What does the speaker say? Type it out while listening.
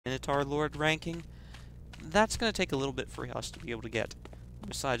Minotaur Lord ranking, that's going to take a little bit for us to be able to get.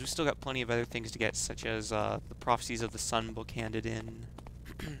 Besides, we've still got plenty of other things to get, such as the Prophecies of the Sun book handed in.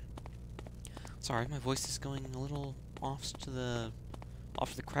 Sorry, my voice is going a little off to the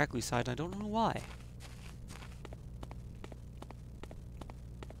crackly side, and I don't know why.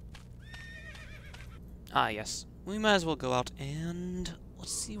 Ah, yes. We might as well go out and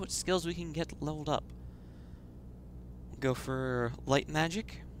let's see what skills we can get leveled up. We'll go for light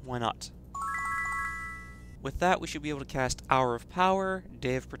magic. Why not? With that, we should be able to cast Hour of Power,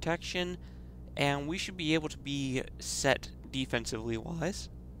 Day of Protection, and we should be able to be set defensively wise.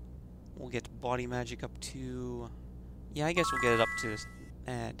 We'll get body magic up to... yeah, I guess we'll get it up to...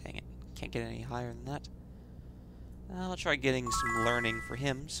 dang it. Can't get any higher than that. I'll try getting some learning for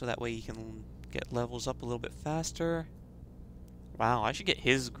him, so that way he can get levels up a little bit faster. Wow, I should get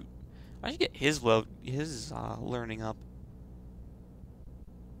his learning up.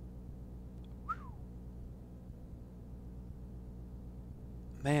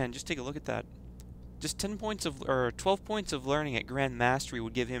 Man, just take a look at that. Just 10 points of, or 12 points of learning at Grand Mastery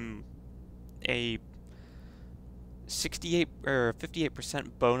would give him a 68 or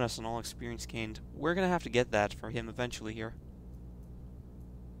 58% bonus on all experience gained. We're gonna have to get that for him eventually here.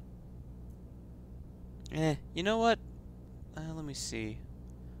 You know what? Let me see.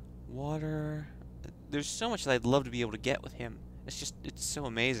 Water. There's so much that I'd love to be able to get with him. It's so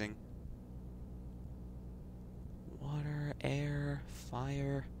amazing. Water, air,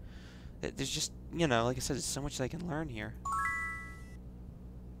 fire. There's just, you know, like I said, there's so much that I can learn here.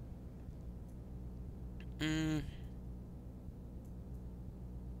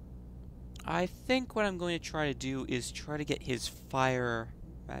 I think what I'm going to try to do is try to get his fire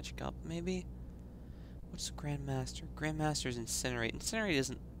magic up, maybe? What's Grandmaster? Grandmaster's Incinerate. Incinerate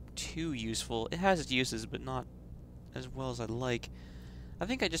isn't too useful. It has its uses, but not as well as I'd like. I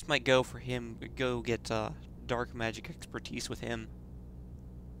think I just might go for him, go get dark magic expertise with him.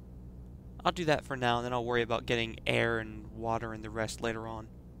 I'll do that for now, and then I'll worry about getting air and water and the rest later on.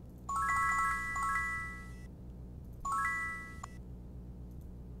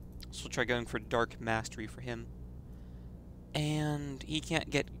 So we'll try going for dark mastery for him. And he can't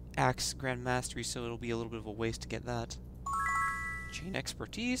get Axe Grand Mastery, so it'll be a little bit of a waste to get that. Chain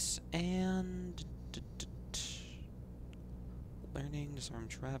Expertise, and... Learning, Disarm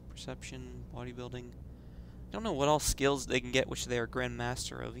Trap, Perception, Bodybuilding. I don't know what all skills they can get which they are Grand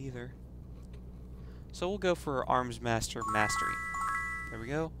Master of either. So we'll go for Arms Master Mastery. There we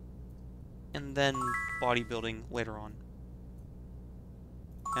go. And then Bodybuilding later on.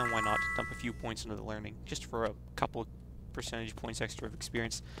 And why not dump a few points into the learning, just for a couple percentage points extra of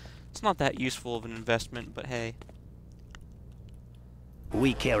experience. It's not that useful of an investment, but hey.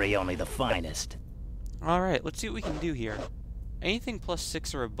 We carry only the finest. Alright, let's see what we can do here. Anything plus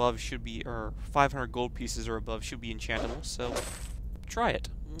 6 or above should be, or 500 gold pieces or above should be enchantable, so try it.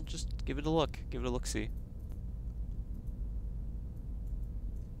 We'll just give it a look. Give it a look-see.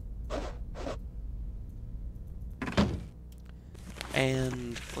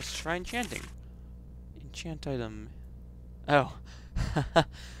 And let's try enchanting. Enchant item. Oh.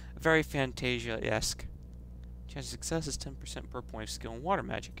 Very Fantasia-esque. Chance of success is 10% per point of skill in water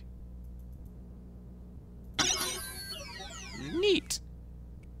magic. Neat!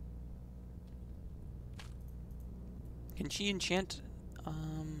 Can she enchant...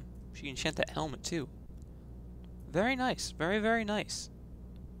 she can enchant that helmet, too. Very nice. Very, very nice.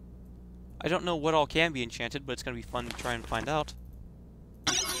 I don't know what all can be enchanted, but it's going to be fun to try and find out.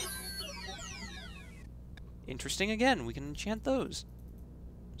 Interesting again, we can enchant those.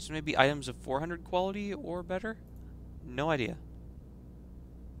 So maybe items of 400 quality or better? No idea.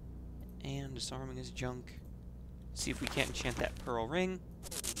 And disarming is junk. See if we can't enchant that pearl ring.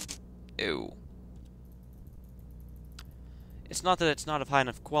 Ew. It's not that it's not of high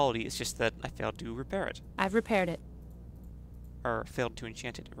enough quality, it's just that I failed to repair it. I've repaired it. Or failed to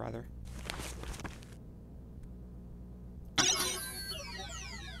enchant it, rather.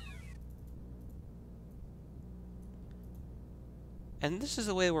 And this is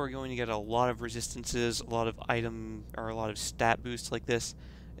the way where we're going to get a lot of resistances, a lot of item, or a lot of stat boosts like this,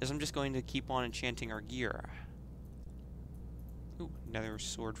 is I'm just going to keep on enchanting our gear. Ooh, another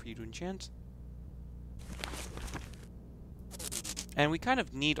sword for you to enchant. And we kind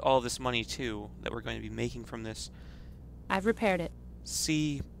of need all this money, too, that we're going to be making from this. I've repaired it.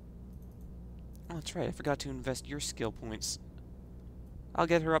 See... Oh, that's right, I forgot to invest your skill points. I'll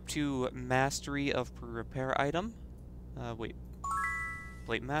get her up to Mastery of Repair Item. Wait.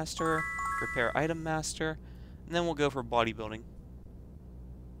 Plate Master, Repair Item Master, and then we'll go for Bodybuilding.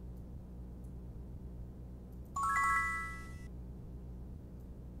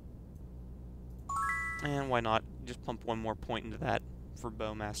 And why not? Just pump one more point into that for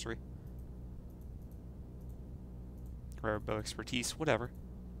bow mastery. Or bow expertise, whatever.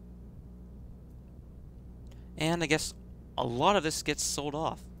 And I guess a lot of this gets sold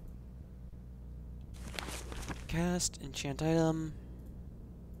off. Cast, enchant item.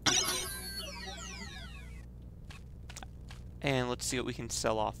 And let's see what we can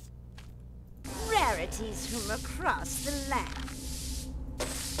sell off. Rarities from across the land.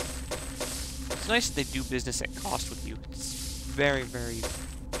 It's nice that they do business at cost with you. It's very, very,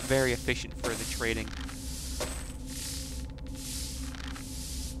 very efficient for the trading.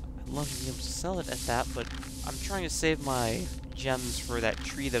 I'd love to be able to sell it at that, but I'm trying to save my gems for that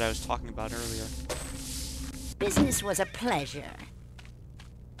tree that I was talking about earlier. Business was a pleasure.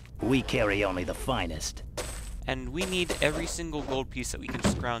 We carry only the finest. And we need every single gold piece that we can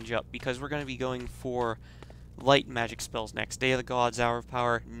scrounge up, because we're going to be going for light magic spells next. Day of the Gods, Hour of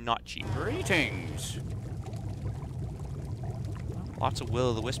Power, not cheap. Greetings. Lots of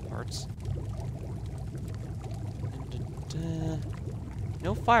Will-o'-the-Wisp parts.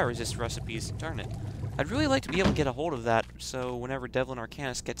 No fire resist recipes, darn it. I'd really like to be able to get a hold of that, so whenever Devlin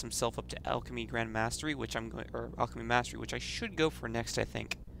Arcanus gets himself up to Alchemy Grand Mastery, which Alchemy Mastery, which I should go for next, I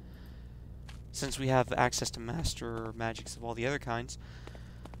think. Since we have access to master magics of all the other kinds.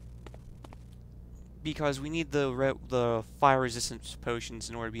 Because we need the fire resistance potions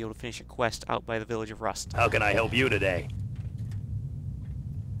in order to be able to finish a quest out by the Village of Rust. How can I help you today?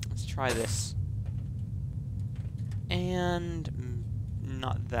 Let's try this. And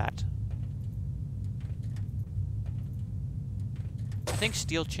not that. I think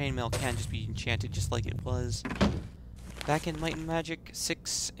Steel Chainmail can just be enchanted just like it was back in Might and Magic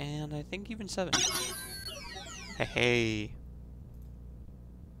 6 and I think even 7. Hey, hey.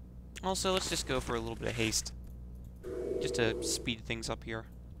 Also, let's just go for a little bit of haste. Just to speed things up here.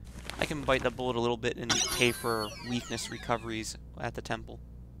 I can bite the bullet a little bit and pay for weakness recoveries at the temple.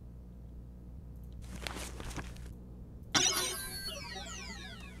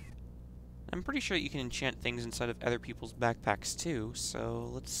 I'm pretty sure you can enchant things inside of other people's backpacks too, so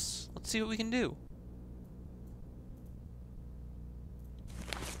let's see what we can do.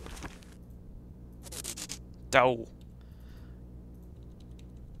 Oh.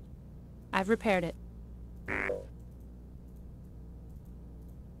 I've repaired it.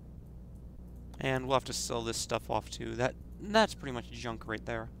 And we'll have to sell this stuff off too. That's pretty much junk right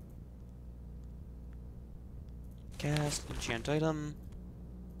there. Cast, enchant item.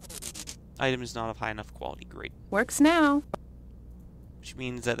 Item is not of high enough quality, great. Works now. Which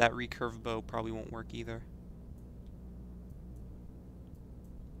means that recurve bow probably won't work either.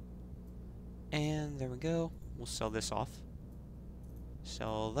 And there we go. We'll sell this off.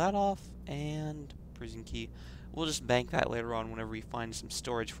 Sell that off, and prison key. We'll just bank that later on whenever we find some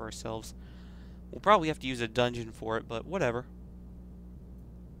storage for ourselves. We'll probably have to use a dungeon for it, but whatever.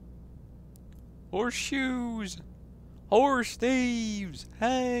 Horseshoes! Horse thieves!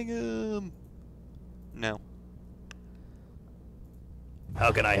 Hang 'em! No.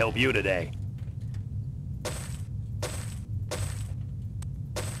 How can I help you today?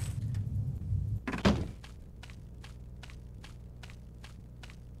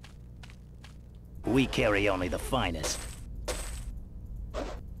 We carry only the finest.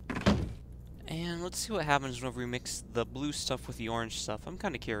 And let's see what happens whenever we mix the blue stuff with the orange stuff. I'm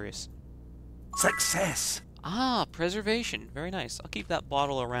kind of curious. Success. Ah, preservation. Very nice. I'll keep that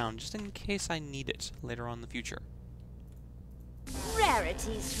bottle around just in case I need it later on in the future.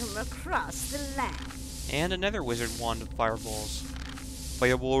 Rarities from across the land. And another wizard wand of fireballs.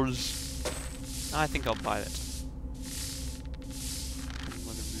 Fireballs. I think I'll buy that.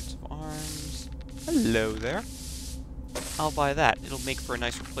 Leather boots of arms. Hello there. I'll buy that. It'll make for a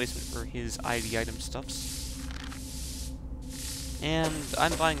nice replacement for his ID item stuffs. And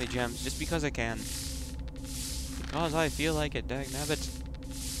I'm buying the gems just because I can. Because I feel like it, dagnabbit.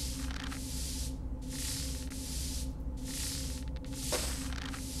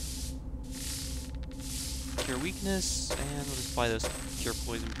 Cure weakness, and we'll just buy those cure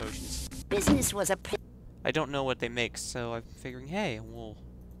poison potions. Business was a I don't know what they make, so I'm figuring, hey, we'll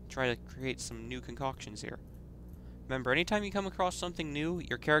try to create some new concoctions here. Remember, anytime you come across something new,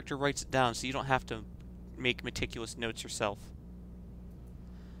 your character writes it down so you don't have to make meticulous notes yourself.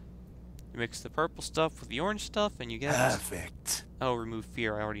 You mix the purple stuff with the orange stuff, and you get... Perfect. Oh, remove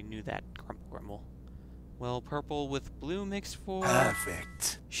fear. I already knew that. Grumble, grumble. Well, purple with blue makes for...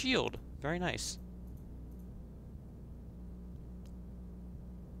 Perfect. Shield. Very nice.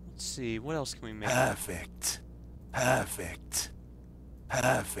 Let's see, what else can we make? Perfect. Perfect.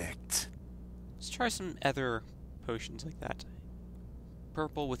 Perfect. Let's try some other potions like that.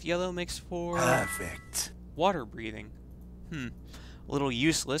 Purple with yellow makes for Perfect. water breathing. A little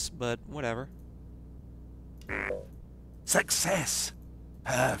useless, but whatever. Success.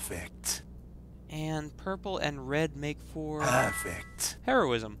 Perfect. And purple and red make for Perfect.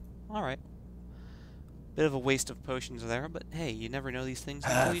 heroism. Alright. Bit of a waste of potions there, but hey, you never know these things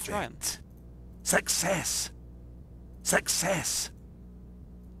until you try them. Perfect. Success. Success.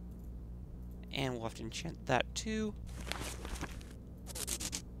 And we'll have to enchant that too.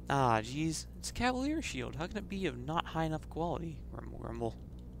 Ah, geez. It's a Cavalier Shield. How can it be of not high enough quality? Grumble, grumble.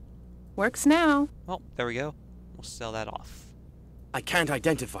 Works now. Well, there we go. We'll sell that off. I can't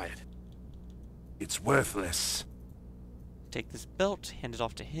identify it. It's worthless. Take this belt, hand it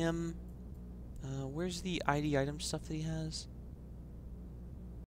off to him. Where's the ID item stuff that he has?